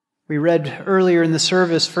We read earlier in the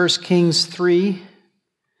service 1 Kings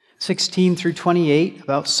 3:16 through 28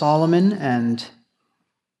 about Solomon and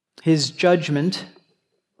his judgment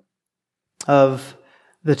of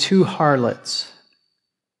the two harlots.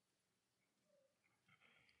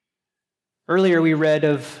 Earlier we read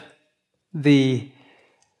of the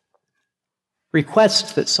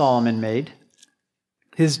request that Solomon made,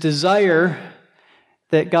 his desire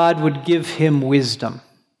that God would give him wisdom,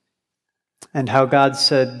 and how God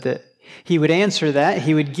said that he would answer that,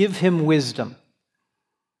 he would give him wisdom.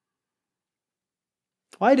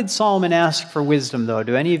 Why did Solomon ask for wisdom, though?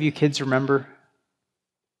 Do any of you kids remember?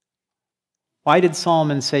 Why did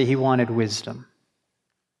Solomon say he wanted wisdom?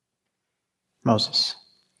 Moses.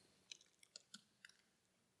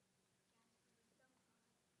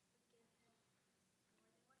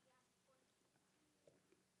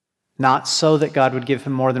 Not so that God would give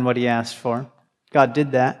him more than what he asked for. God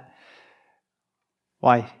did that.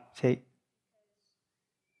 Why, Tate?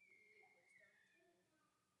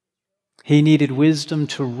 He needed wisdom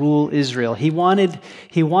to rule Israel. He wanted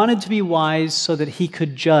to be wise so that he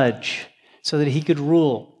could judge, so that he could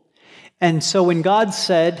rule. And so when God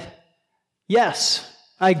said, yes,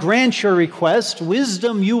 I grant your request,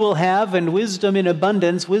 wisdom you will have, and wisdom in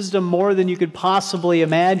abundance, wisdom more than you could possibly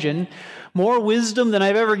imagine, more wisdom than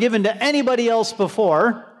I've ever given to anybody else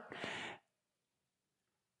before,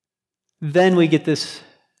 then we get this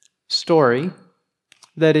story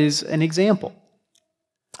that is an example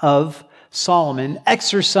of Solomon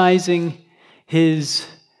exercising his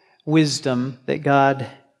wisdom that God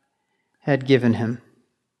had given him.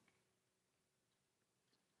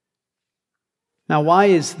 Now, why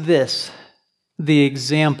is this the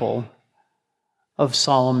example of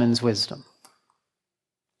Solomon's wisdom?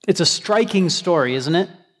 It's a striking story, isn't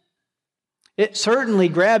it? It certainly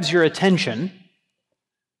grabs your attention.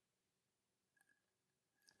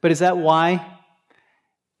 But is that why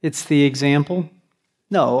it's the example?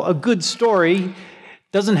 No, a good story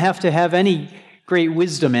doesn't have to have any great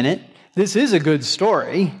wisdom in it. This is a good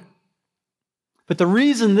story. But the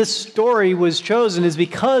reason this story was chosen is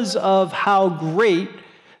because of how great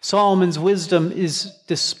Solomon's wisdom is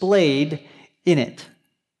displayed in it.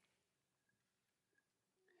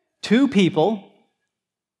 Two people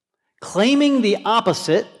claiming the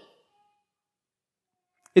opposite.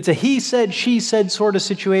 It's a he said, she said sort of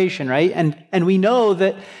situation, right? And we know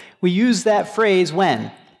that we use that phrase when?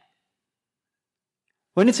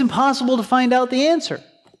 When it's impossible to find out the answer.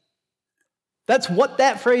 That's what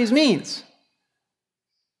that phrase means.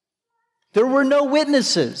 There were no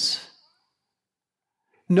witnesses.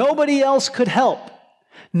 Nobody else could help.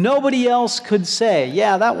 Nobody else could say,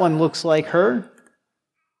 yeah, that one looks like her.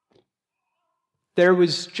 There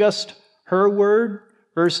was just her word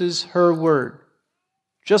versus her word.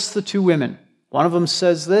 Just the two women. One of them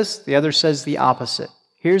says this, the other says the opposite.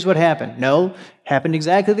 Here's what happened. No, happened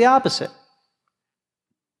exactly the opposite.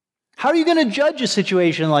 How are you going to judge a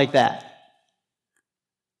situation like that?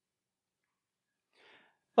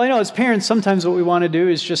 Well, I know as parents, sometimes what we want to do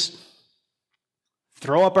is just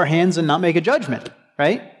throw up our hands and not make a judgment,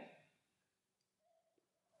 right?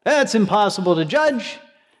 That's impossible to judge.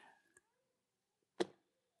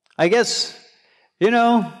 I guess,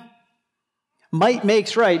 might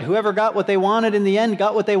makes right. Whoever got what they wanted in the end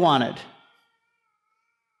got what they wanted.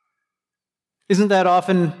 Isn't that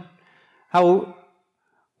often how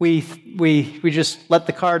we just let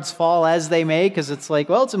the cards fall as they may, because it's like,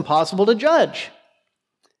 well, it's impossible to judge.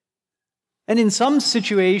 And in some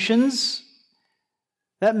situations,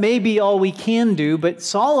 that may be all we can do, but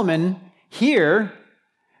Solomon here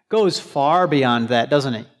goes far beyond that,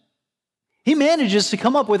 doesn't he? He manages to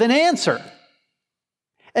come up with an answer,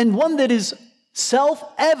 and one that is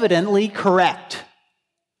self-evidently correct.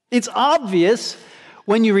 It's obvious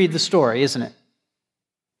when you read the story, isn't it?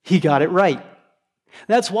 He got it right.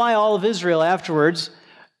 That's why all of Israel afterwards,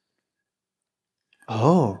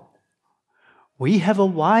 we have a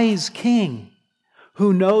wise king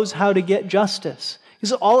who knows how to get justice.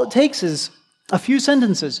 Because all it takes is a few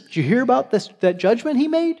sentences. Did you hear about that judgment he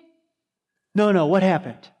made? No, what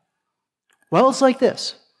happened? Well, it's like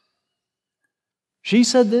this. She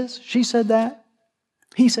said this, she said that.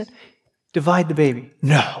 He said, divide the baby.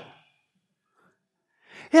 No.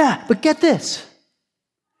 Yeah, but get this.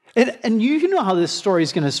 And you know how this story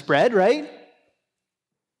is going to spread, right?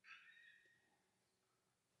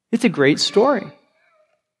 It's a great story.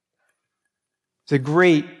 It's a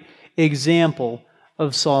great example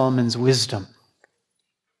of Solomon's wisdom.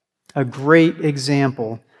 A great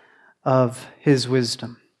example of his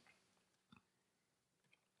wisdom.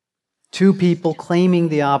 Two people claiming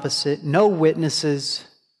the opposite, no witnesses.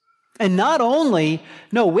 And not only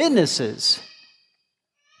no witnesses,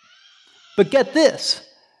 but get this,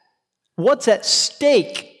 what's at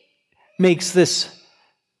stake makes this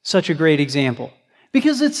such a great example.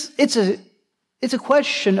 Because it's a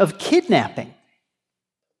question of kidnapping.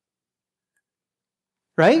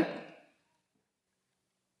 Right?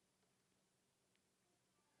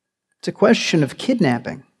 It's a question of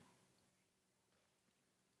kidnapping.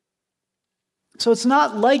 So it's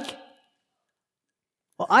not like,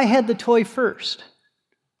 well, I had the toy first.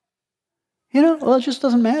 Well, it just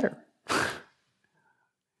doesn't matter.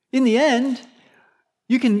 In the end,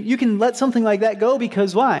 you can let something like that go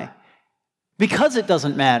because why? Because it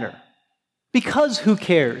doesn't matter. Because who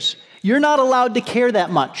cares? You're not allowed to care that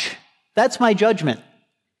much. That's my judgment.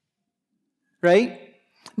 Right?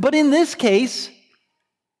 But in this case,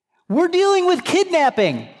 we're dealing with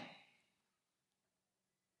kidnapping.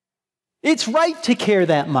 It's right to care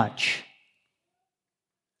that much.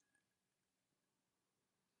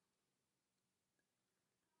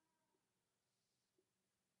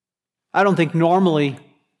 I don't think normally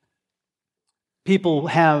people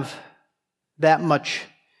have that much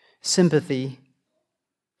sympathy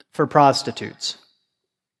for prostitutes.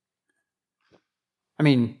 I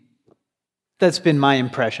mean, that's been my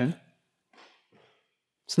impression.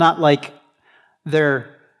 It's not like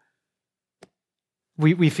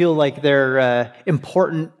we feel like they're an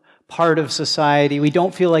important part of society. We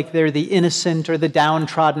don't feel like they're the innocent or the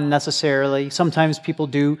downtrodden necessarily. Sometimes people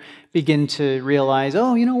do begin to realize,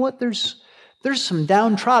 oh, you know what, there's some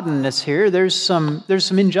downtroddenness here, there's some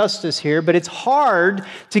injustice here, but it's hard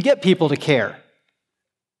to get people to care.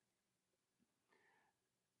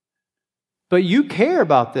 But you care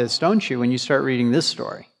about this, don't you, when you start reading this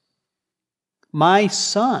story? My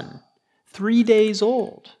son, 3 days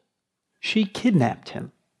old, she kidnapped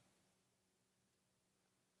him.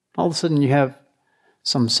 All of a sudden you have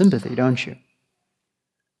some sympathy, don't you?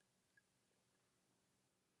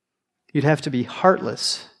 You'd have to be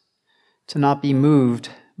heartless to not be moved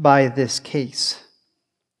by this case.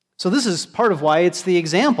 So this is part of why it's the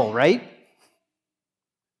example, right?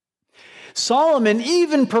 Solomon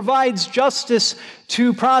even provides justice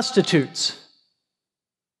to prostitutes.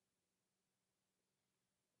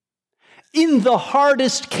 In the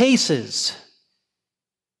hardest cases.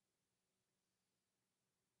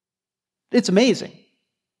 It's amazing.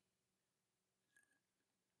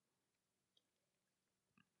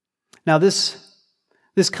 Now this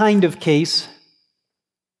kind of case,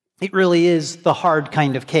 it really is the hard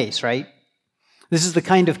kind of case, right? This is the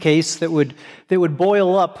kind of case that would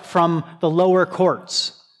boil up from the lower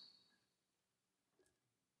courts.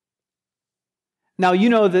 Now, you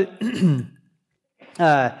know that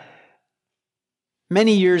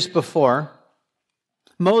many years before,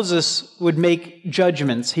 Moses would make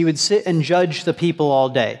judgments. He would sit and judge the people all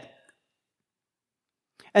day.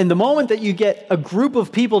 And the moment that you get a group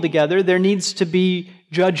of people together, there needs to be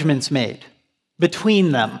judgments made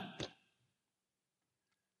between them.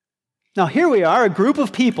 Now, here we are, a group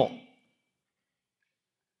of people.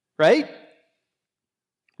 Right?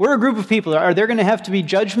 We're a group of people. Are there going to have to be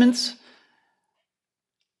judgments?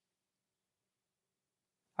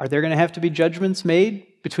 Are there going to have to be judgments made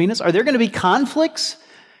between us? Are there going to be conflicts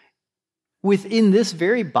within this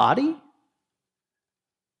very body?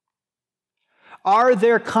 Are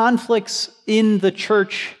there conflicts in the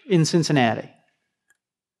church in Cincinnati?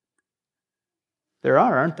 There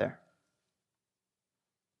are, aren't there?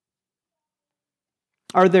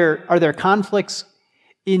 Are there conflicts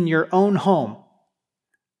in your own home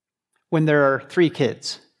when there are 3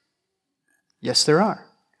 kids? Yes, there are.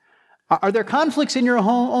 Are there conflicts in your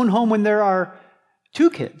own home when there are 2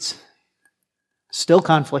 kids? Still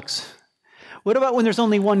conflicts. What about when there's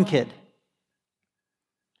only 1 kid?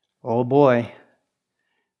 Oh boy.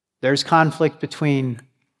 There's conflict between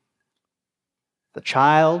the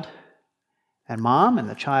child and mom and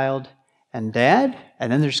the child and dad,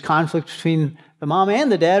 and then there's conflict between the mom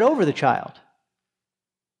and the dad over the child.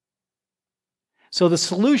 So the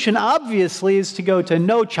solution obviously is to go to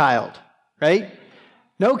no child, right?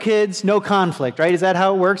 No kids, no conflict, right? Is that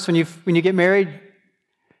how it works when you get married?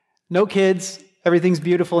 No kids, everything's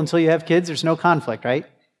beautiful until you have kids, there's no conflict, right?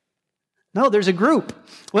 No, there's a group.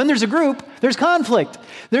 When there's a group, there's conflict.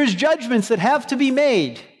 There's judgments that have to be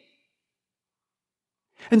made.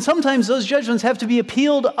 And sometimes those judgments have to be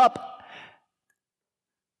appealed up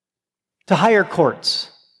to higher courts.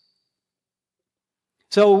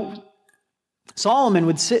 So Solomon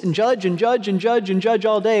would sit and judge and judge and judge and judge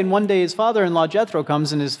all day, and one day his father-in-law Jethro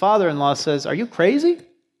comes, and his father-in-law says, "Are you crazy?"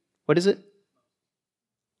 What is it?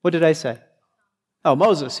 What did I say? Oh,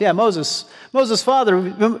 Moses. Yeah, Moses'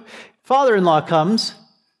 father-in-law comes,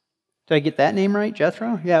 Did I get that name right?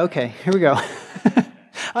 Jethro? Yeah, okay. Here we go.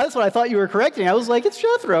 That's what I thought you were correcting. I was like, it's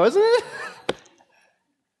Jethro, isn't it?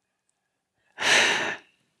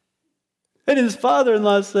 And his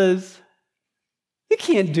father-in-law says, you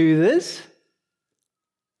can't do this.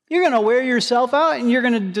 You're going to wear yourself out and you're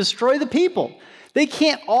going to destroy the people. They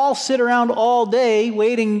can't all sit around all day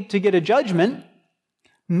waiting to get a judgment.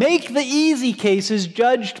 Make the easy cases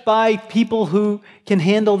judged by people who can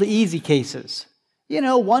handle the easy cases.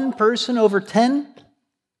 One person over 10,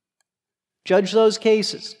 judge those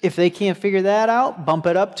cases. If they can't figure that out, bump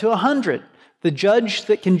it up to 100. The judge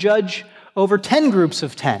that can judge over 10 groups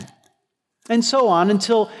of 10. And so on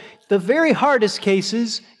until the very hardest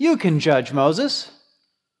cases you can judge, Moses.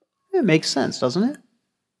 It makes sense, doesn't it?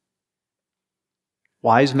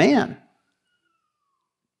 Wise man.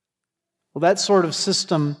 Well, that sort of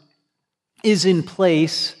system is in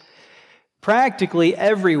place practically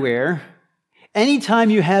everywhere. Anytime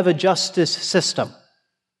you have a justice system,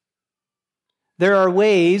 there are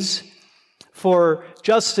ways for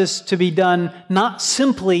justice to be done not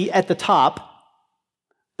simply at the top,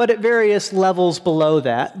 but at various levels below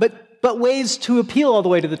that, but ways to appeal all the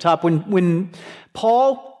way to the top. When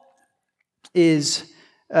Paul is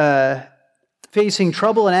facing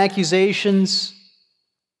trouble and accusations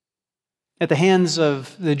at the hands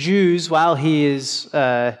of the Jews while he is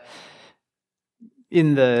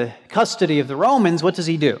in the custody of the Romans, what does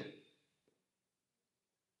he do?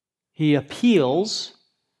 He appeals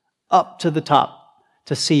up to the top,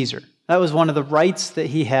 to Caesar. That was one of the rights that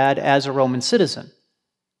he had as a Roman citizen.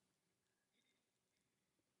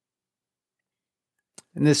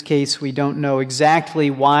 In this case, we don't know exactly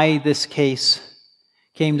why this case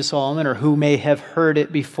came to Solomon or who may have heard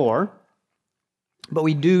it before, but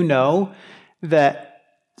we do know that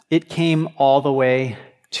it came all the way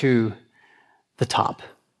to the top.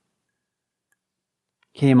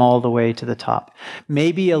 Came all the way to the top.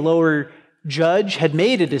 Maybe a lower judge had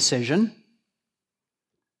made a decision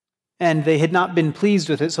and they had not been pleased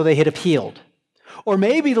with it, so they had appealed. Or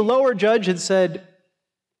maybe the lower judge had said,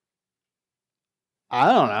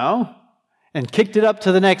 I don't know, and kicked it up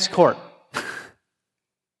to the next court.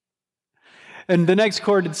 And the next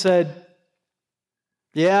court had said,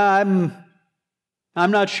 yeah,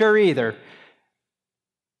 I'm not sure either.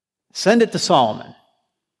 Send it to Solomon.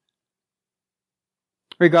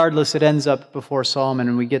 Regardless, it ends up before Solomon,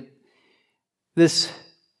 and we get this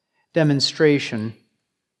demonstration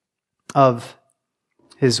of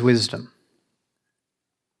his wisdom.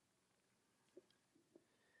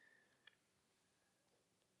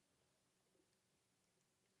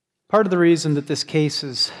 Part of the reason that this case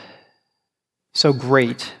is so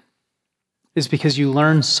great is because you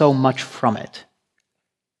learn so much from it.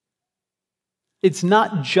 It's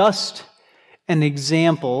not just an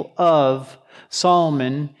example of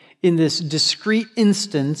Solomon in this discrete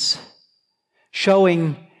instance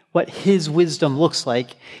showing what his wisdom looks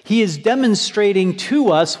like. He is demonstrating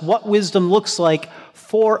to us what wisdom looks like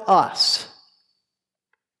for us.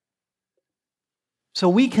 So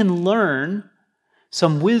we can learn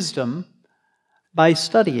some wisdom by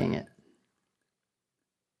studying it.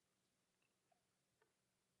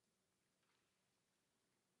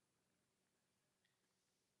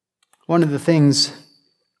 One of the things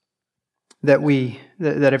that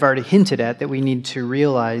I've already hinted at that we need to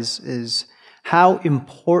realize is how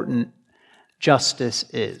important justice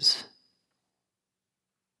is.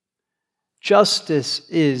 Justice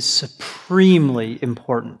is supremely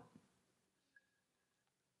important.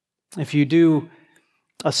 If you do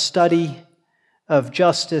a study of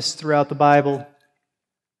justice throughout the Bible,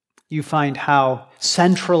 you find how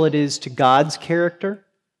central it is to God's character,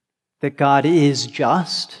 that God is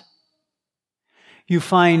just. You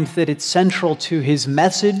find that it's central to his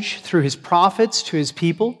message through his prophets to his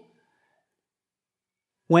people.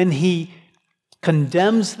 When he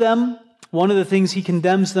condemns them, one of the things he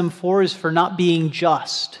condemns them for is for not being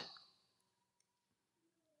just,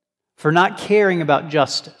 for not caring about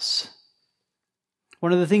justice.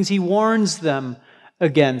 One of the things he warns them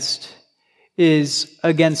against is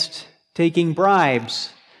against taking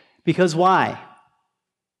bribes. Because why?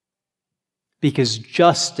 Because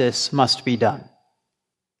justice must be done.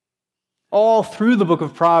 All through the book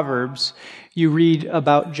of Proverbs, you read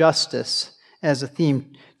about justice as a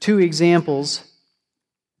theme. 2 examples.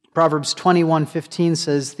 Proverbs 21:15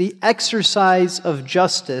 says, "The exercise of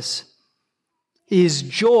justice is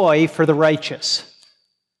joy for the righteous,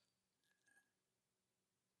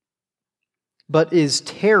 but is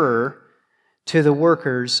terror to the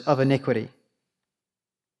workers of iniquity."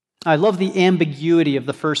 I love the ambiguity of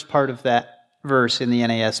the first part of that verse in the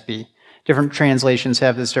NASB. Different translations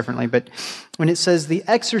have this differently, but when it says the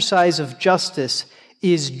exercise of justice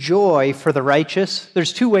is joy for the righteous,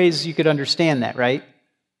 there's two ways you could understand that, right?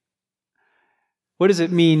 What does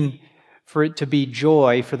it mean for it to be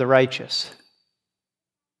joy for the righteous?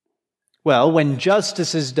 Well, when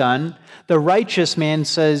justice is done, the righteous man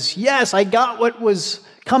says, yes, I got what was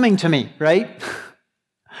coming to me, right?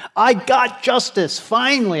 I got justice,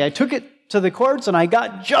 finally. I took it to the courts and I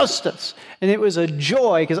got justice. And it was a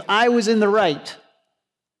joy because I was in the right.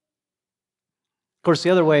 Of course,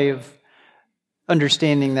 the other way of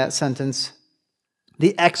understanding that sentence,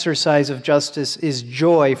 the exercise of justice is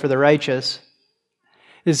joy for the righteous,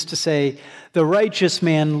 is to say the righteous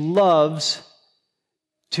man loves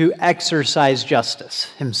to exercise justice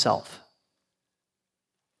himself,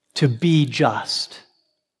 to be just.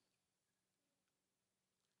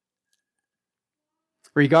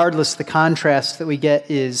 Regardless, the contrast that we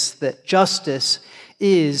get is that justice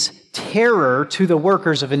is terror to the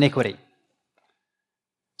workers of iniquity.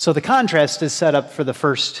 So the contrast is set up for the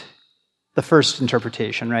first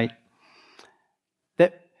interpretation, right?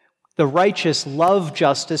 That the righteous love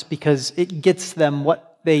justice because it gets them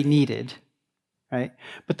what they needed, right?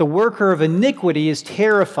 But the worker of iniquity is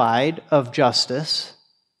terrified of justice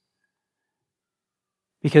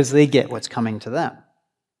because they get what's coming to them.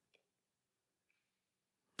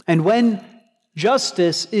 And when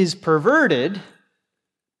justice is perverted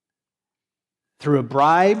through a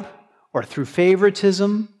bribe or through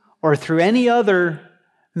favoritism or through any other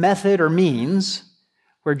method or means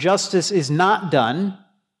where justice is not done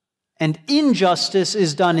and injustice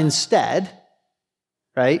is done instead,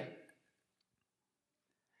 right?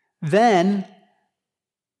 Then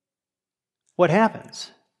what happens?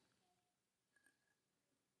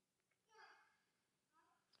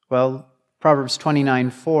 Well, Proverbs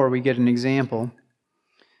 29:4, we get an example.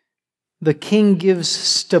 The king gives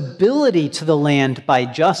stability to the land by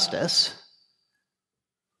justice.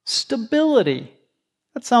 Stability.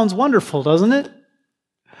 That sounds wonderful, doesn't it?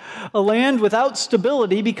 A land without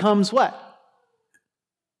stability becomes what?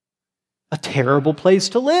 A terrible place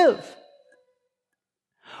to live.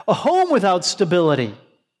 A home without stability,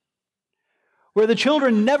 where the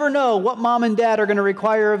children never know what mom and dad are going to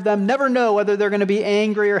require of them, never know whether they're going to be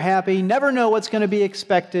angry or happy, never know what's going to be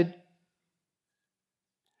expected.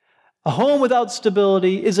 A home without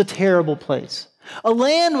stability is a terrible place. A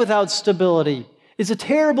land without stability is a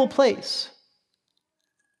terrible place.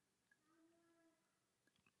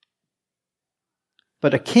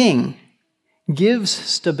 But a king gives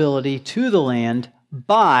stability to the land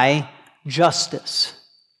by justice.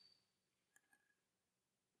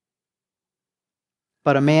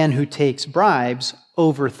 But a man who takes bribes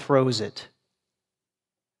overthrows it.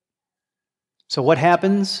 So what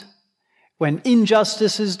happens when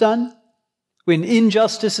injustice is done? When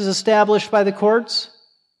injustice is established by the courts?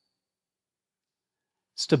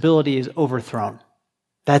 Stability is overthrown.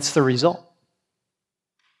 That's the result.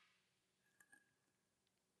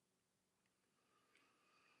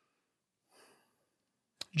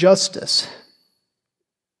 Justice,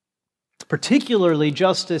 particularly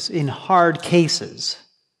justice in hard cases.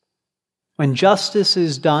 When justice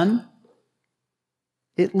is done,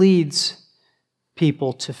 it leads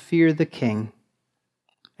people to fear the king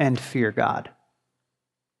and fear God.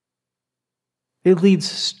 It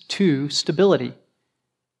leads to stability.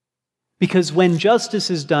 Because when justice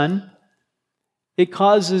is done, it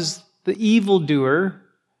causes the evildoer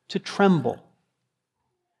to tremble.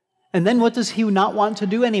 And then what does he not want to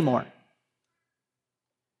do anymore?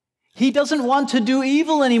 He doesn't want to do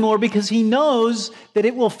evil anymore because he knows that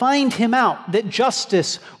it will find him out, that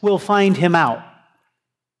justice will find him out.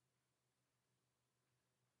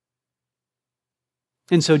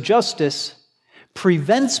 And so justice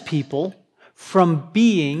prevents people from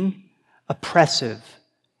being oppressive.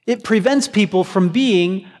 It prevents people from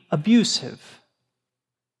being abusive.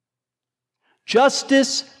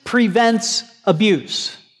 Justice prevents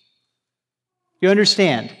abuse. You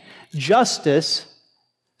understand? Justice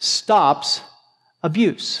stops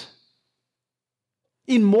abuse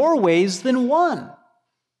in more ways than one.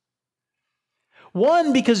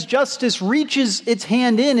 One, because justice reaches its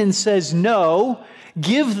hand in and says, no,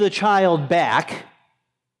 give the child back,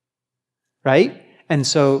 right? And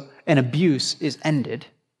so an abuse is ended.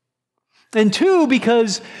 And two,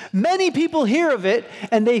 because many people hear of it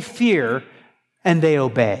and they fear and they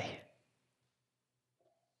obey.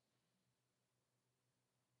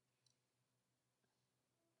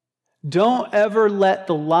 Don't ever let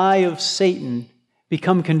the lie of Satan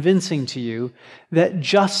become convincing to you that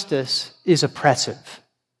justice is oppressive.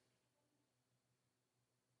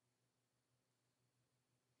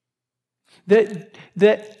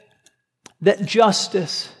 That that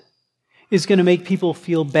justice is going to make people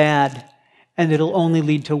feel bad and it'll only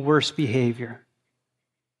lead to worse behavior.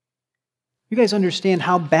 You guys understand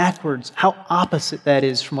how backwards, how opposite that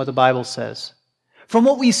is from what the Bible says? From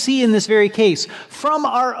what we see in this very case, from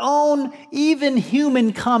our own, even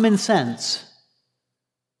human common sense.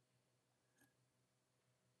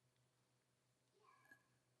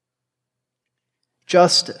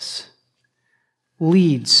 Justice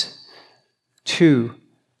leads to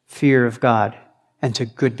fear of God and to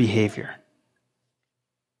good behavior.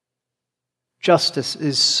 Justice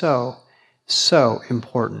is so, so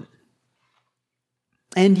important.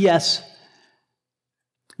 And yes,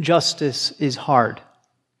 justice is hard.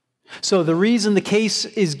 So the reason the case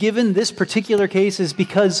is given, this particular case, is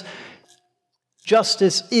because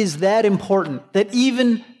justice is that important that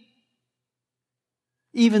even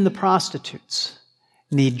the prostitutes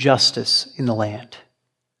need justice in the land.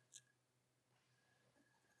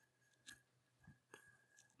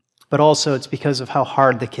 But also it's because of how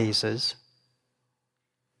hard the case is.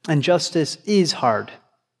 And justice is hard.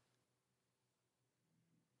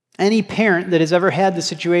 Any parent that has ever had the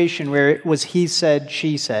situation where it was he said,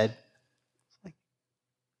 she said,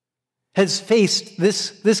 has faced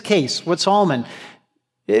this case with Solomon.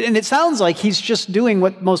 And it sounds like he's just doing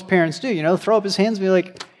what most parents do, throw up his hands and be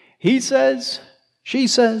like, he says, she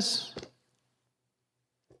says.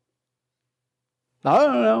 I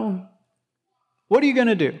don't know. What are you going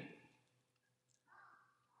to do?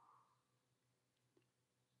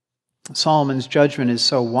 Solomon's judgment is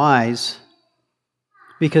so wise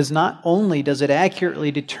because not only does it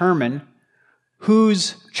accurately determine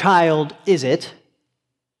whose child is it,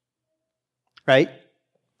 right?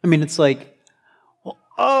 I mean, it's like, well,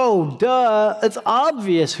 oh, duh, it's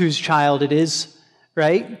obvious whose child it is,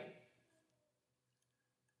 right?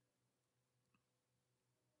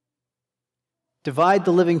 Divide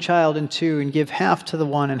the living child in two and give half to the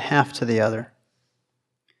one and half to the other.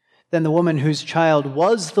 Then the woman whose child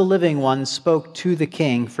was the living one spoke to the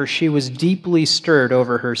king, for she was deeply stirred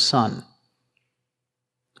over her son,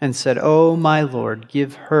 and said, "O my lord,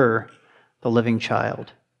 give her the living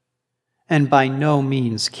child, and by no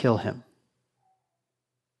means kill him."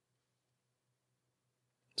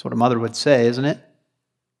 That's what a mother would say, isn't it?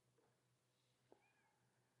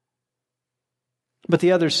 But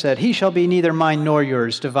the others said, "He shall be neither mine nor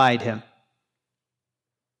yours, divide him."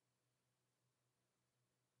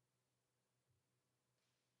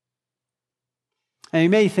 And you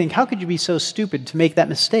may think, how could you be so stupid to make that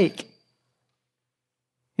mistake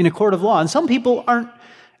in a court of law? And some people aren't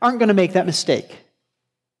going to make that mistake,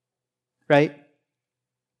 right?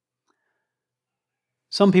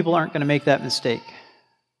 Some people aren't going to make that mistake.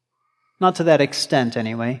 Not to that extent,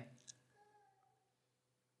 anyway.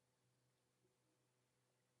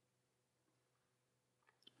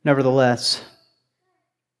 Nevertheless,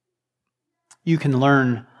 you can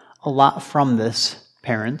learn a lot from this,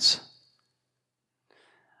 parents.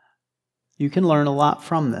 You can learn a lot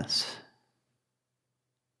from this.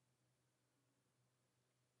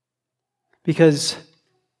 Because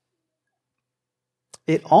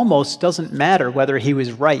it almost doesn't matter whether he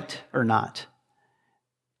was right or not.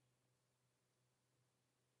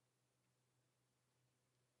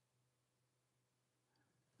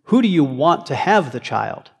 Who do you want to have the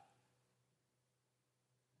child?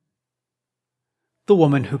 The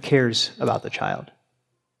woman who cares about the child.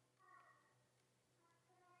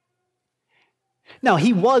 Now,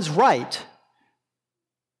 he was right.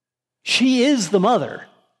 She is the mother,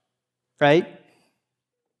 right?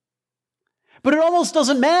 But it almost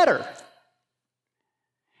doesn't matter.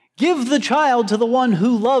 Give the child to the one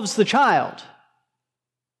who loves the child,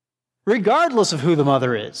 regardless of who the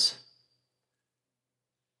mother is.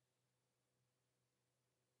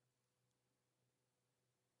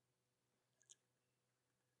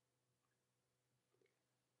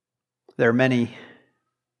 There are many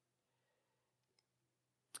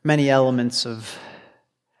elements of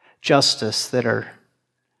justice that are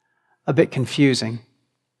a bit confusing.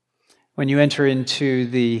 When you enter into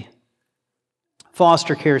the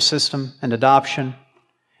foster care system and adoption,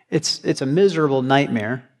 it's a miserable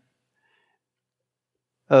nightmare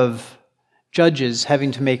of judges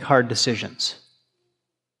having to make hard decisions.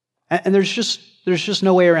 And there's just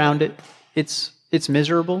no way around it. It's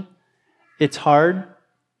miserable. It's hard.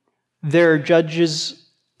 There are judges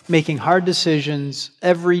making hard decisions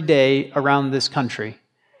every day around this country.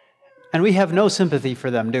 And we have no sympathy for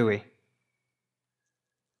them, do we?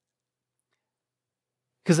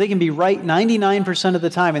 Because they can be right 99% of the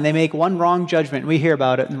time and they make one wrong judgment and we hear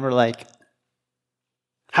about it and we're like,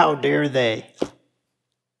 how dare they?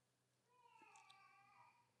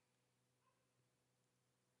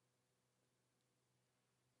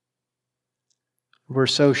 We're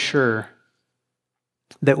so sure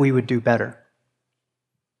that we would do better.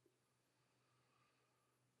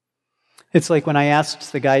 It's like when I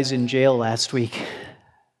asked the guys in jail last week,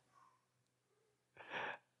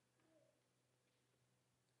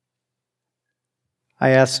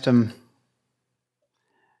 I asked them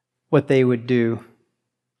what they would do,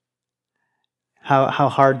 how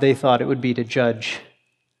hard they thought it would be to judge.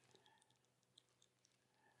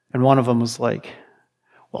 And one of them was like,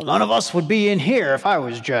 well, none of us would be in here if I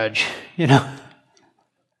was judge, you know.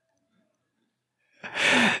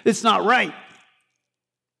 It's not right.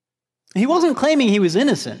 He wasn't claiming he was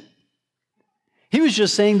innocent. He was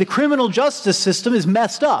just saying the criminal justice system is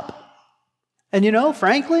messed up. And you know,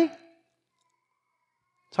 frankly,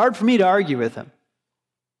 it's hard for me to argue with him.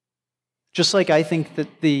 Just like I think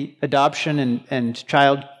that the adoption and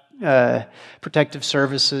child protective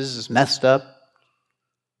services is messed up,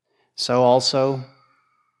 so also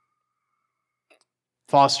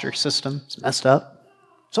foster system is messed up.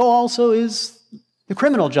 So also is the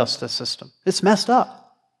criminal justice system. It's messed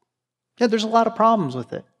up. Yeah, there's a lot of problems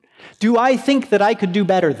with it. Do I think that I could do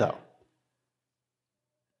better, though?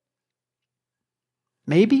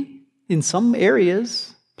 Maybe. In some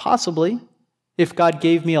areas, possibly. If God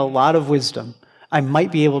gave me a lot of wisdom, I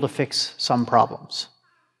might be able to fix some problems.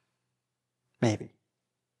 Maybe.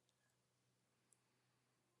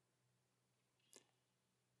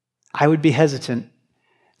 I would be hesitant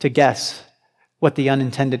to guess what the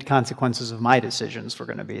unintended consequences of my decisions were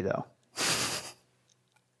going to be, though.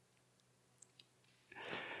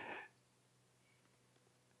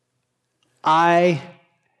 I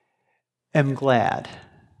am glad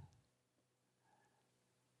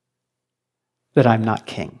that I'm not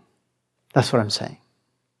king. That's what I'm saying.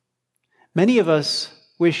 Many of us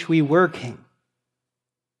wish we were king.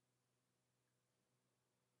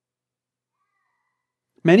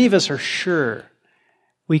 Many of us are sure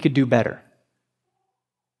we could do better.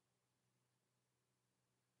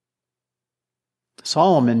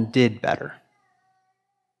 Solomon did better.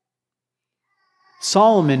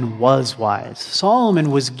 Solomon was wise.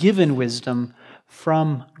 Solomon was given wisdom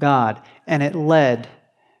from God, and it led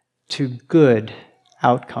to good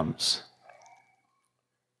outcomes.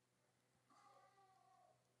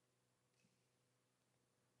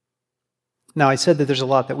 Now, I said that there's a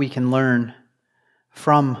lot that we can learn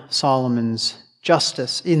from Solomon's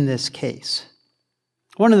justice in this case.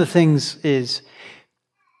 One of the things is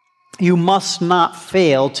you must not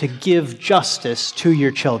fail to give justice to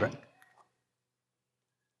your children.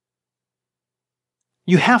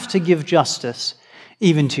 You have to give justice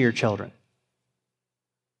even to your children.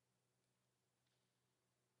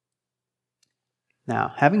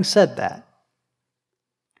 Now, having said that,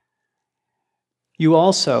 you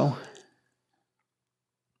also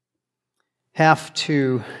have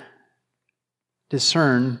to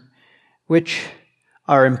discern which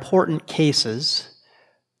are important cases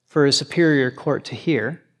for a superior court to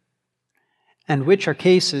hear, and which are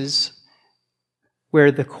cases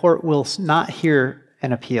where the court will not hear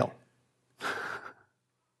an appeal.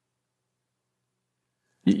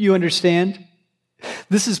 You understand?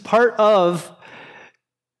 This is part of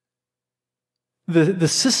the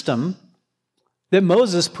system that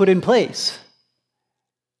Moses put in place.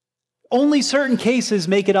 Only certain cases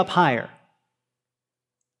make it up higher.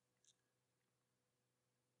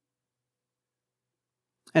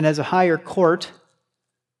 And as a higher court,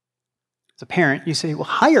 as a parent, you say, well,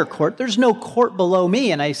 higher court, there's no court below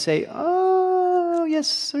me. And I say, oh,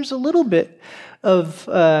 yes, there's a little bit of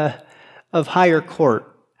higher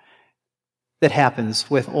court that happens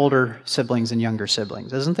with older siblings and younger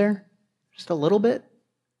siblings, isn't there? Just a little bit.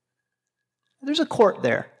 There's a court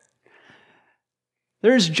there.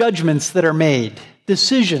 There's judgments that are made,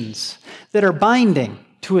 decisions that are binding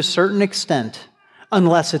to a certain extent,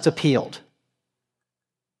 unless it's appealed.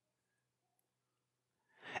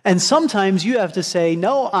 And sometimes you have to say,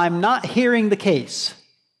 no, I'm not hearing the case.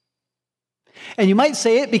 And you might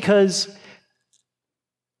say it because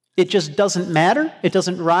it just doesn't matter. It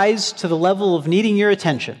doesn't rise to the level of needing your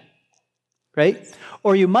attention, right?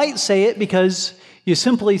 Or you might say it because you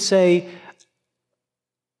simply say,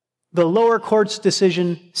 the lower court's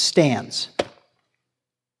decision stands.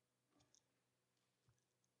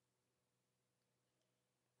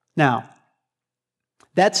 Now,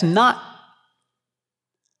 that's not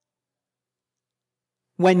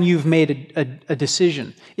when you've made a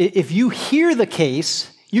decision. If you hear the case,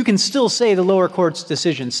 you can still say the lower court's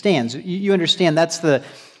decision stands. You understand that's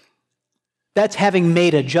having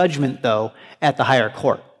made a judgment, though, at the higher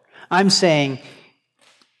court. I'm saying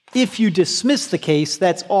if you dismiss the case,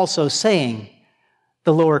 that's also saying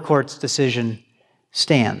the lower court's decision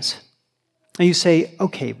stands. And you say,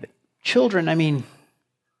 okay, but children, I mean,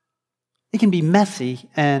 it can be messy,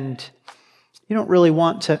 and you don't really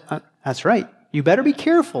want to... that's right. You better be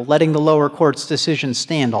careful letting the lower court's decision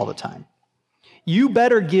stand all the time. You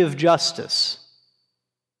better give justice.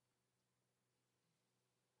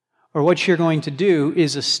 Or what you're going to do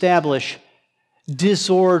is establish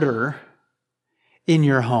disorder in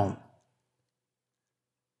your home.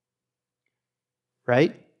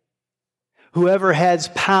 Right? Whoever has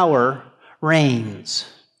power reigns.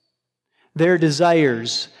 Their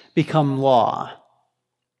desires become law.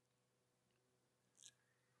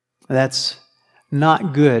 That's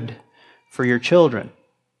not good for your children,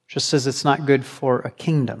 just as it's not good for a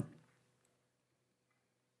kingdom.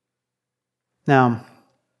 Now,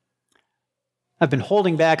 I've been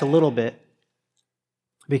holding back a little bit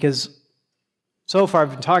because so far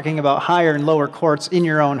I've been talking about higher and lower courts in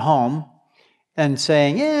your own home and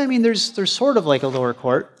saying, yeah, I mean, there's sort of like a lower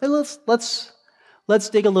court. But let's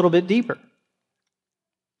dig a little bit deeper.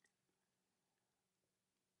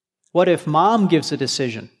 What if mom gives a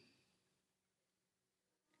decision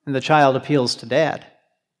and the child appeals to dad?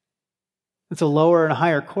 It's a lower and a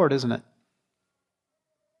higher court, isn't it?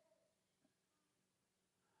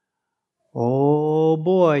 Oh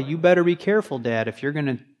boy, you better be careful, Dad, if you're going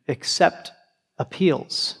to accept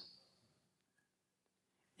appeals.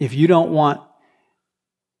 If you don't want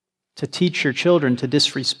to teach your children to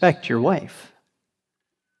disrespect your wife.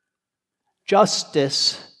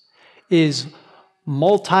 Justice is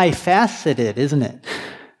multifaceted, isn't it?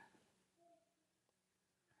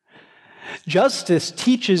 Justice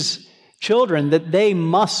teaches children that they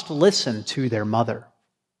must listen to their mother.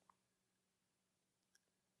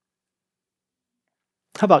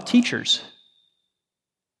 How about teachers?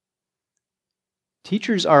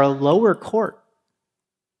 Teachers are a lower court.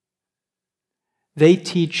 They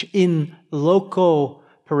teach in loco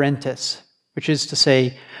parentis, which is to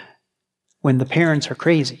say, when the parents are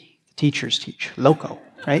crazy, the teachers teach loco,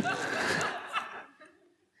 right?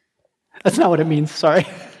 That's not what it means, sorry.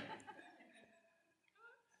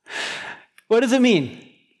 What does it mean?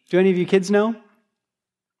 Do any of you kids know?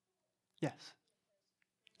 Yes.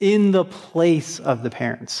 In the place of the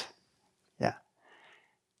parents. Yeah.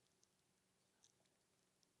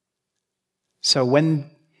 So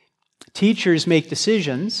when teachers make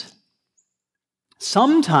decisions,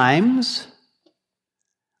 sometimes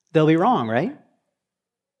they'll be wrong, right?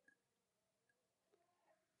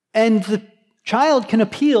 And the child can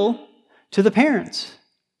appeal to the parents.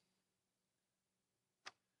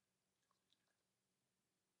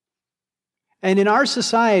 And in our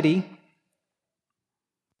society,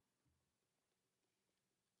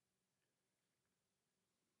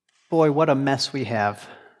 boy, what a mess we have.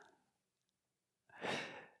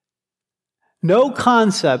 No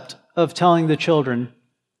concept of telling the children,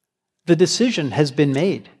 the decision has been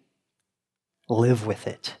made. Live with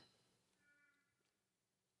it.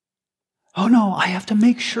 Oh no, I have to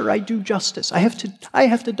make sure I do justice. I have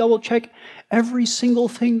to double check every single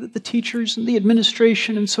thing that the teachers and the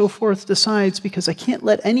administration and so forth decides because I can't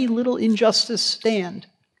let any little injustice stand.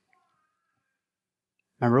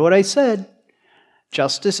 Remember what I said?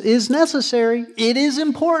 Justice is necessary. It is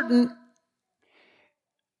important.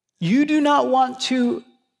 You do not want to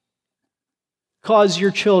cause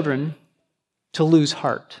your children to lose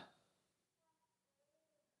heart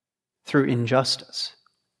through injustice.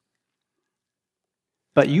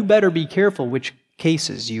 But you better be careful which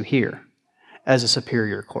cases you hear as a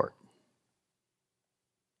superior court.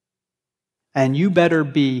 And you better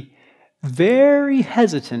be very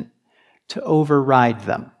hesitant to override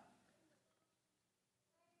them.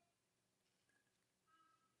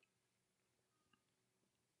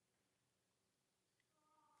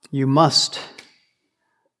 You must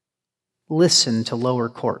listen to lower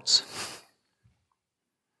courts.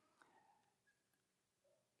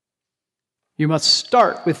 You must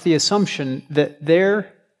start with the assumption that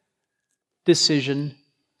their decision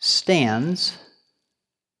stands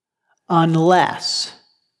unless,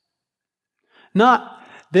 not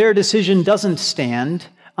their decision doesn't stand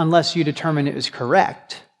unless you determine it was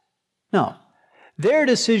correct. No, their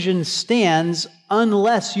decision stands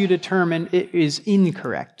unless you determine it is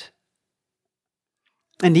incorrect.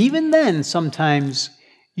 And even then, sometimes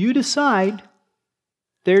you decide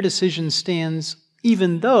their decision stands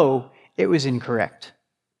even though it was incorrect.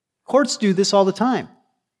 Courts do this all the time.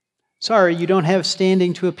 Sorry, you don't have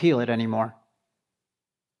standing to appeal it anymore.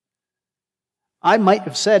 I might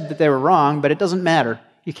have said that they were wrong, but it doesn't matter.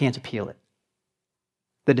 You can't appeal it.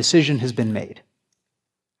 The decision has been made.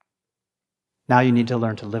 Now you need to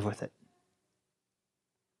learn to live with it.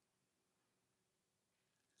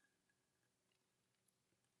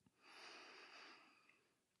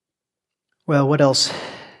 Well, what else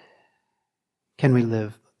can we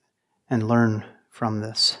live and learn from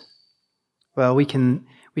this? Well, we can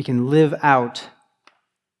live out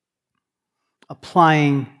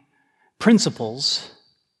applying principles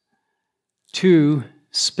to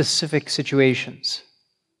specific situations.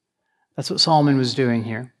 That's what Solomon was doing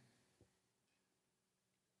here.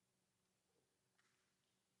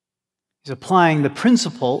 He's applying the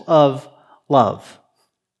principle of love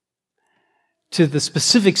to the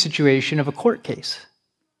specific situation of a court case.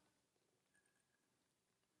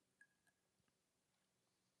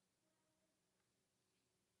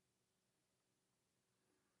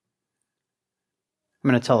 I'm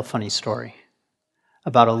going to tell a funny story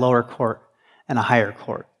about a lower court and a higher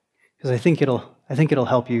court, because I think it'll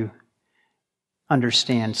help you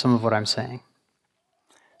understand some of what I'm saying.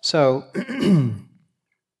 So,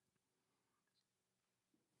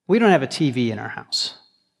 we don't have a TV in our house.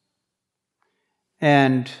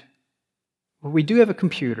 And we do have a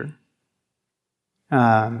computer,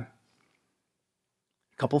 a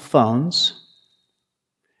couple phones,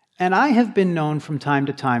 and I have been known from time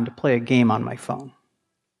to time to play a game on my phone.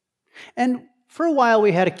 And for a while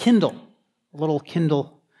we had a Kindle, a little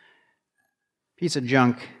Kindle piece of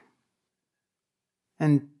junk.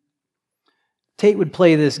 And Tate would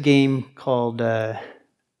play this game called, what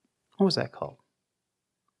was that called?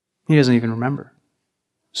 He doesn't even remember.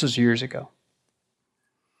 This was years ago.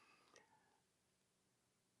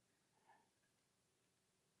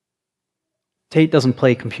 Tate doesn't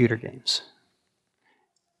play computer games.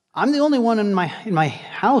 I'm the only one in my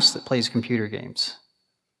house that plays computer games.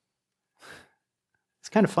 It's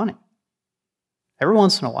kind of funny. Every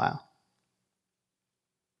once in a while.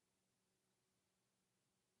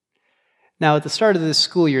 Now, at the start of this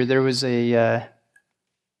school year, there was a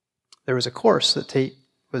course that Tate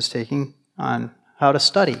was taking on how to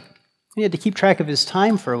study. He had to keep track of his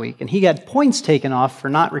time for a week, and he got points taken off for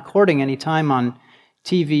not recording any time on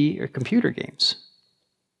TV or computer games.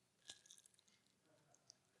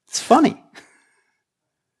 It's funny.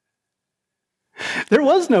 There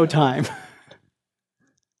was no time.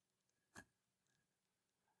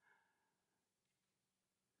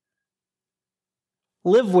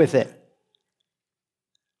 Live with it.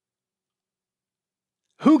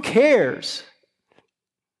 Who cares?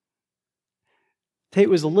 Tate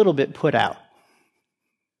was a little bit put out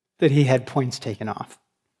that he had points taken off.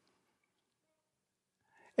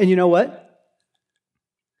 And you know what?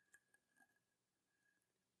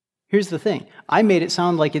 Here's the thing. I made it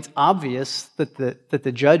sound like it's obvious that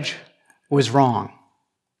the judge was wrong.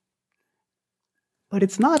 But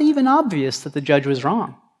it's not even obvious that the judge was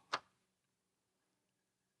wrong.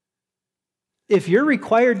 If you're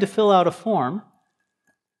required to fill out a form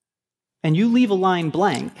and you leave a line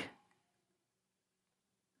blank,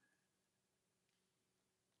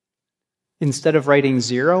 instead of writing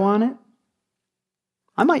 0 on it,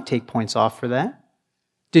 I might take points off for that.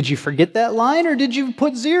 Did you forget that line or did you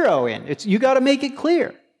put 0 in? You got to make it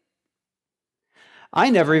clear. I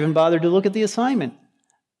never even bothered to look at the assignment.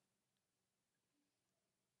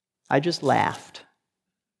 I just laughed.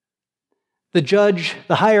 The judge,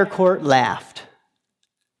 the higher court, laughed.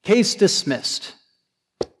 Case dismissed.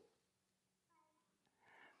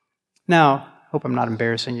 Now, hope I'm not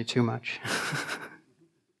embarrassing you too much.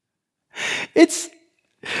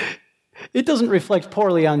 It doesn't reflect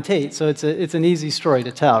poorly on Tate, so it's an easy story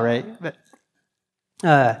to tell, right? But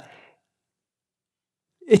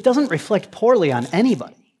it doesn't reflect poorly on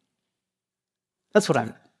anybody. That's what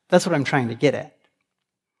I'm trying to get at.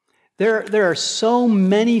 There are so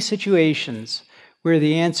many situations where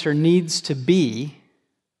the answer needs to be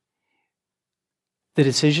the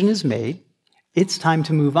decision is made, it's time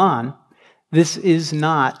to move on. This is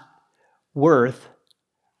not worth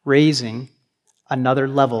raising another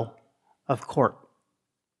level of court.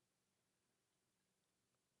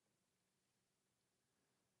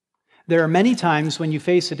 There are many times when you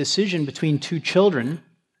face a decision between two children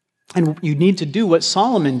and you need to do what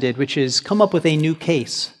Solomon did, which is come up with a new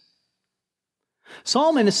case.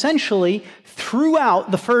 Solomon essentially threw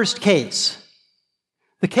out the first case.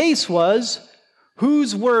 The case was,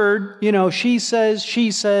 whose word, she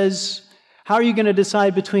says, how are you going to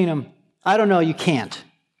decide between them? I don't know, you can't.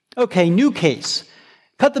 Okay, new case.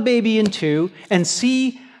 Cut the baby in two and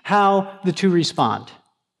see how the two respond.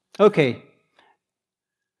 Okay,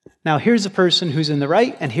 now here's a person who's in the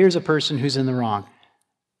right and here's a person who's in the wrong.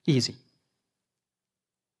 Easy.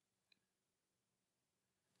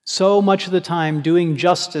 So much of the time doing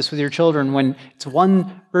justice with your children when it's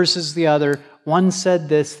one versus the other, one said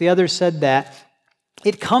this, the other said that,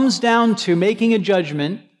 it comes down to making a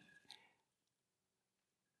judgment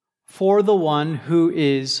for the one who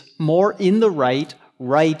is more in the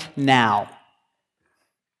right now.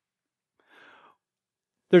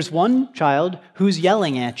 There's one child who's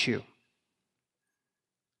yelling at you,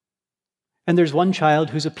 and there's one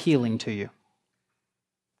child who's appealing to you.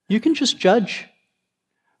 You can just judge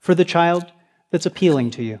for the child that's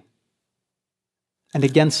appealing to you and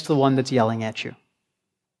against the one that's yelling at you.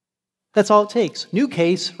 That's all it takes. New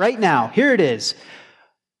case right now. Here it is.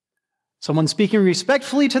 Someone speaking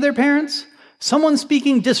respectfully to their parents, someone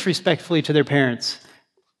speaking disrespectfully to their parents.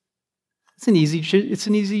 It's an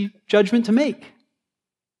easy judgment to make.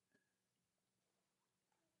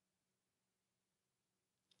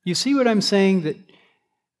 You see what I'm saying? That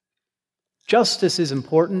justice is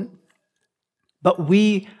important, but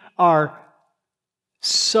we are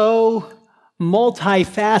so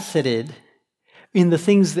multifaceted in the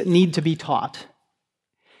things that need to be taught,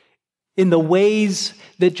 in the ways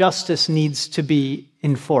that justice needs to be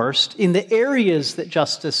enforced, in the areas that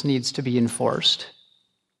justice needs to be enforced.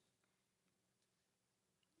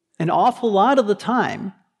 An awful lot of the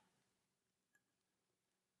time,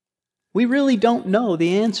 we really don't know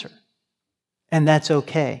the answer, and that's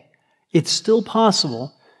okay. It's still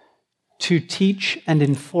possible to teach and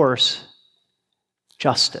enforce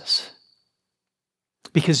justice,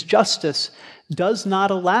 because justice does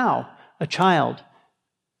not allow a child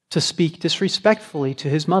to speak disrespectfully to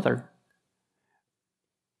his mother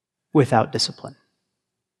without discipline,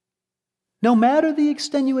 no matter the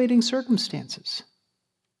extenuating circumstances.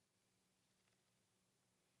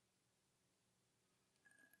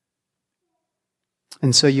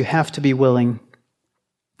 And so you have to be willing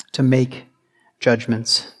to make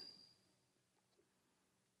judgments.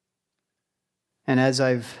 And as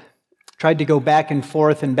I've tried to go back and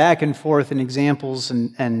forth in examples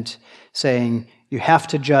and saying, you have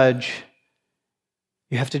to judge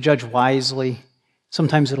wisely.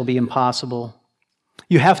 Sometimes it'll be impossible.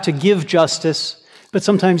 You have to give justice, but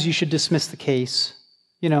sometimes you should dismiss the case.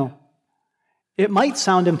 It might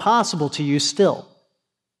sound impossible to you still.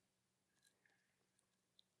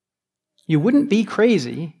 You wouldn't be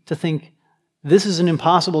crazy to think, this is an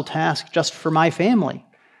impossible task just for my family,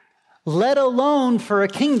 let alone for a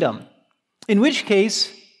kingdom. In which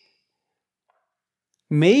case,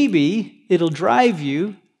 maybe it'll drive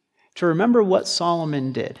you to remember what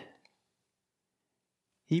Solomon did.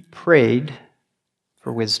 He prayed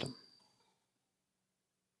for wisdom.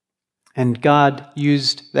 And God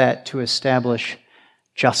used that to establish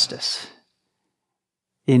justice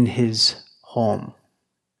in his home,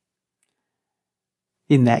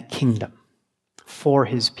 in that kingdom, for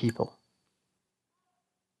his people.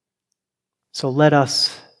 So let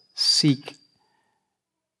us seek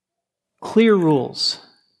clear rules.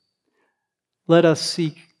 Let us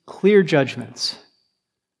seek clear judgments.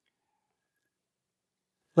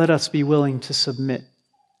 Let us be willing to submit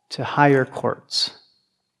to higher courts.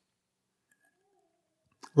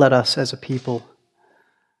 Let us, as a people,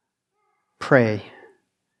 pray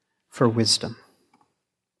for wisdom.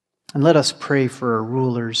 And let us pray for our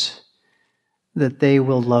rulers that they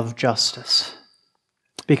will love justice,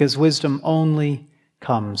 because wisdom only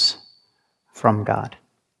comes from God.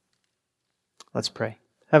 Let's pray.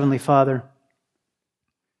 Heavenly Father,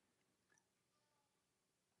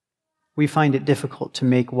 we find it difficult to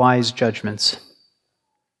make wise judgments.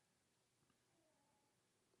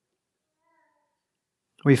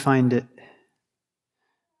 We find it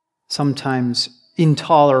sometimes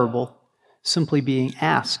intolerable simply being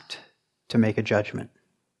asked to make a judgment.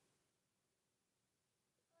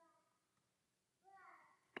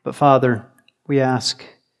 But Father, we ask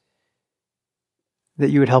that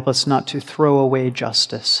you would help us not to throw away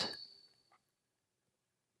justice,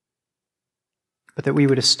 but that we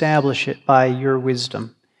would establish it by your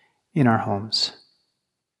wisdom in our homes.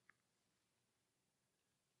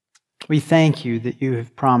 We thank you that you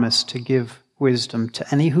have promised to give wisdom to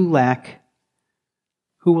any who lack,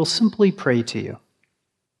 who will simply pray to you.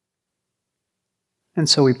 And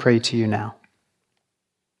so we pray to you now.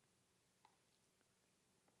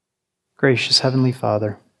 Gracious Heavenly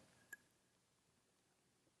Father,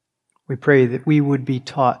 we pray that we would be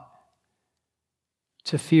taught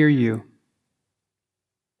to fear you,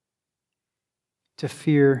 to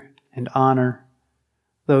fear and honor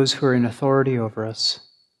those who are in authority over us,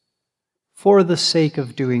 for the sake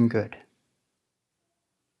of doing good.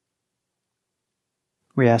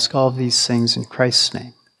 We ask all of these things in Christ's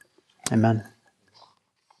name. Amen.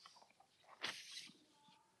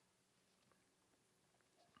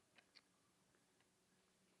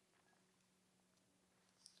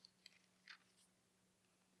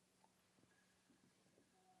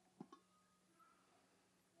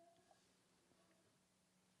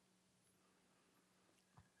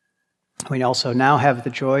 We also now have the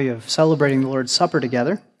joy of celebrating the Lord's Supper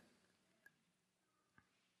together.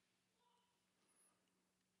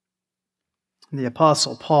 The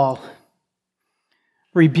Apostle Paul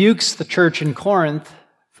rebukes the church in Corinth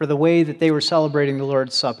for the way that they were celebrating the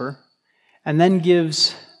Lord's Supper, and then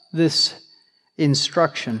gives this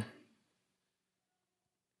instruction.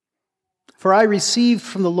 For I received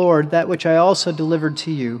from the Lord that which I also delivered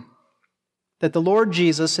to you, that the Lord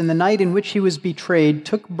Jesus, in the night in which he was betrayed,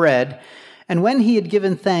 took bread, and when he had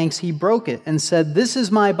given thanks, he broke it and said, "This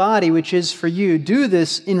is my body, which is for you. Do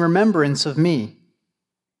this in remembrance of me."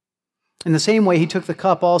 In the same way, he took the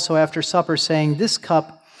cup also after supper, saying, "This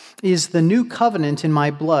cup is the new covenant in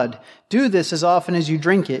my blood. Do this as often as you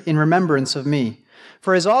drink it in remembrance of me.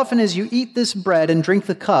 For as often as you eat this bread and drink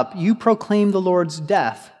the cup, you proclaim the Lord's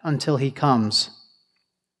death until he comes.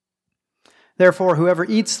 Therefore, whoever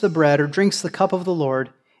eats the bread or drinks the cup of the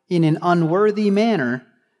Lord in an unworthy manner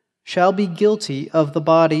shall be guilty of the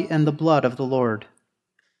body and the blood of the Lord.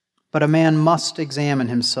 But a man must examine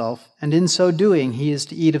himself, and in so doing he is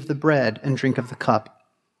to eat of the bread and drink of the cup.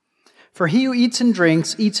 For he who eats and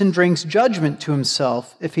drinks judgment to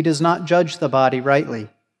himself if he does not judge the body rightly.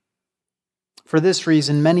 For this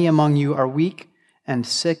reason, many among you are weak and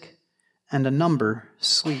sick, and a number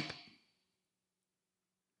sleep."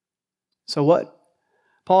 So what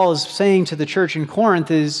Paul is saying to the church in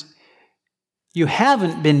Corinth is, you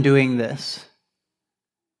haven't been doing this.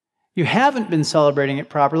 You haven't been celebrating it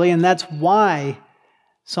properly, and that's why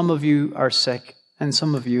some of you are sick, and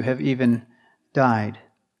some of you have even died.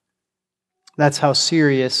 That's how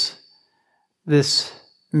serious this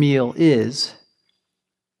meal is.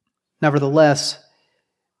 Nevertheless,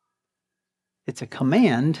 it's a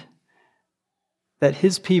command that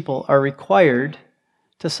his people are required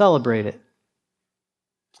to celebrate it.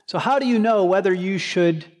 So how do you know whether you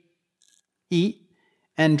should eat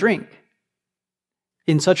and drink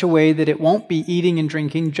in such a way that it won't be eating and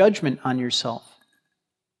drinking judgment on yourself?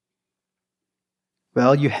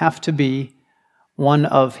 Well, you have to be one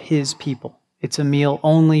of his people. It's a meal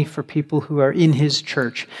only for people who are in his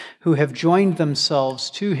church, who have joined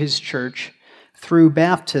themselves to his church through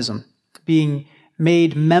baptism, being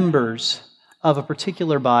made members of a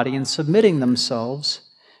particular body and submitting themselves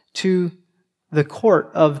to the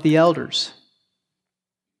court of the elders.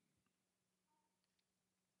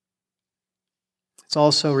 It's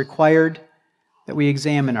also required that we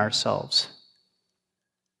examine ourselves.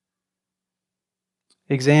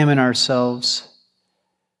 Examine ourselves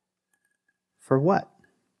for what?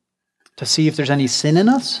 To see if there's any sin in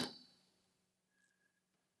us?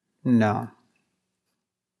 No.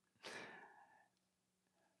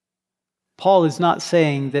 Paul is not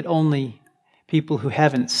saying that only people who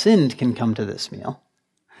haven't sinned can come to this meal.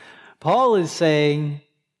 Paul is saying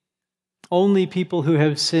only people who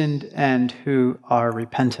have sinned and who are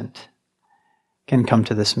repentant can come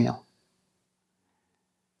to this meal.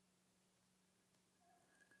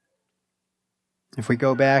 If we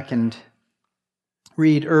go back and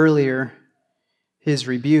read earlier his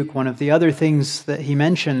rebuke, one of the other things that he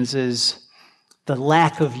mentions is the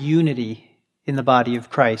lack of unity in the body of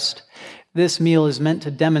Christ. This meal is meant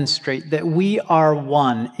to demonstrate that we are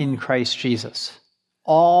one in Christ Jesus,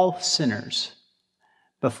 all sinners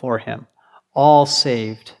before him, all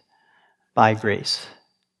saved by grace.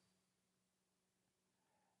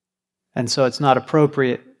 And so it's not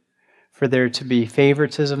appropriate for there to be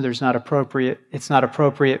favoritism. It's not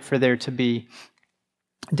appropriate for there to be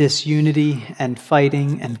disunity and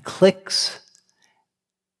fighting and cliques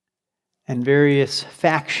and various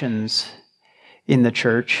factions in the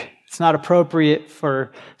church. It's not appropriate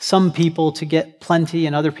for some people to get plenty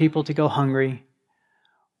and other people to go hungry.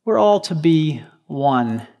 We're all to be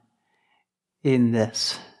one in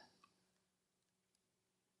this.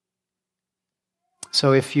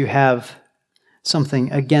 So if you have something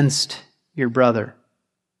against your brother,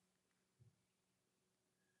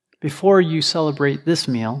 before you celebrate this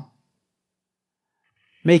meal,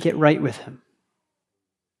 make it right with him.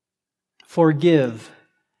 Forgive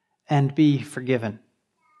and be forgiven.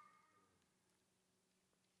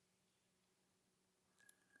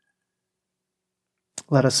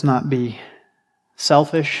 Let us not be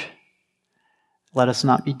selfish. Let us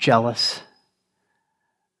not be jealous.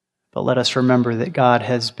 But let us remember that God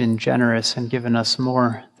has been generous and given us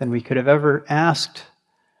more than we could have ever asked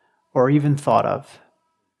or even thought of.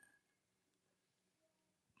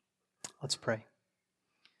 Let's pray.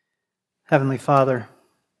 Heavenly Father,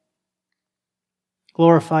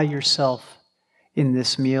 glorify yourself in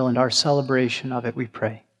this meal and our celebration of it, we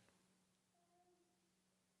pray.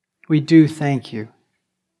 We do thank you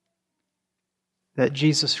that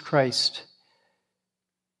Jesus Christ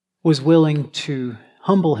was willing to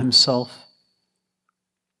humble himself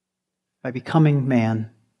by becoming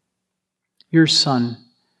man, your Son,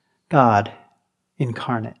 God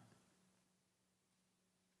incarnate.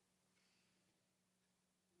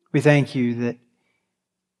 We thank you that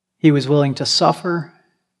he was willing to suffer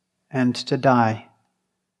and to die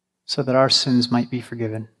so that our sins might be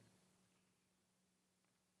forgiven.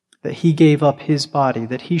 That he gave up his body,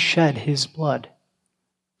 that he shed his blood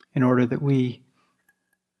in order that we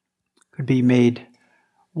could be made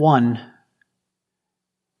one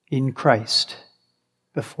in Christ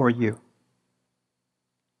before you.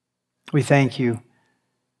 We thank you,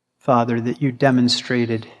 Father, that you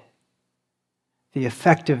demonstrated the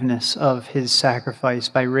effectiveness of his sacrifice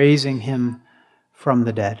by raising him from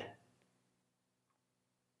the dead.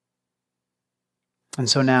 And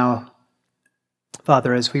so now,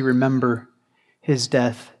 Father, as we remember his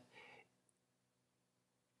death,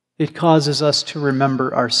 it causes us to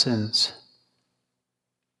remember our sins.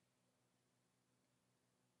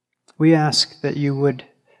 We ask that you would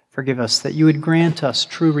forgive us, that you would grant us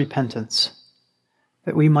true repentance,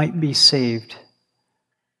 that we might be saved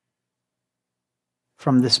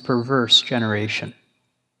from this perverse generation.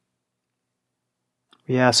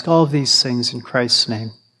 We ask all of these things in Christ's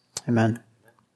name. Amen.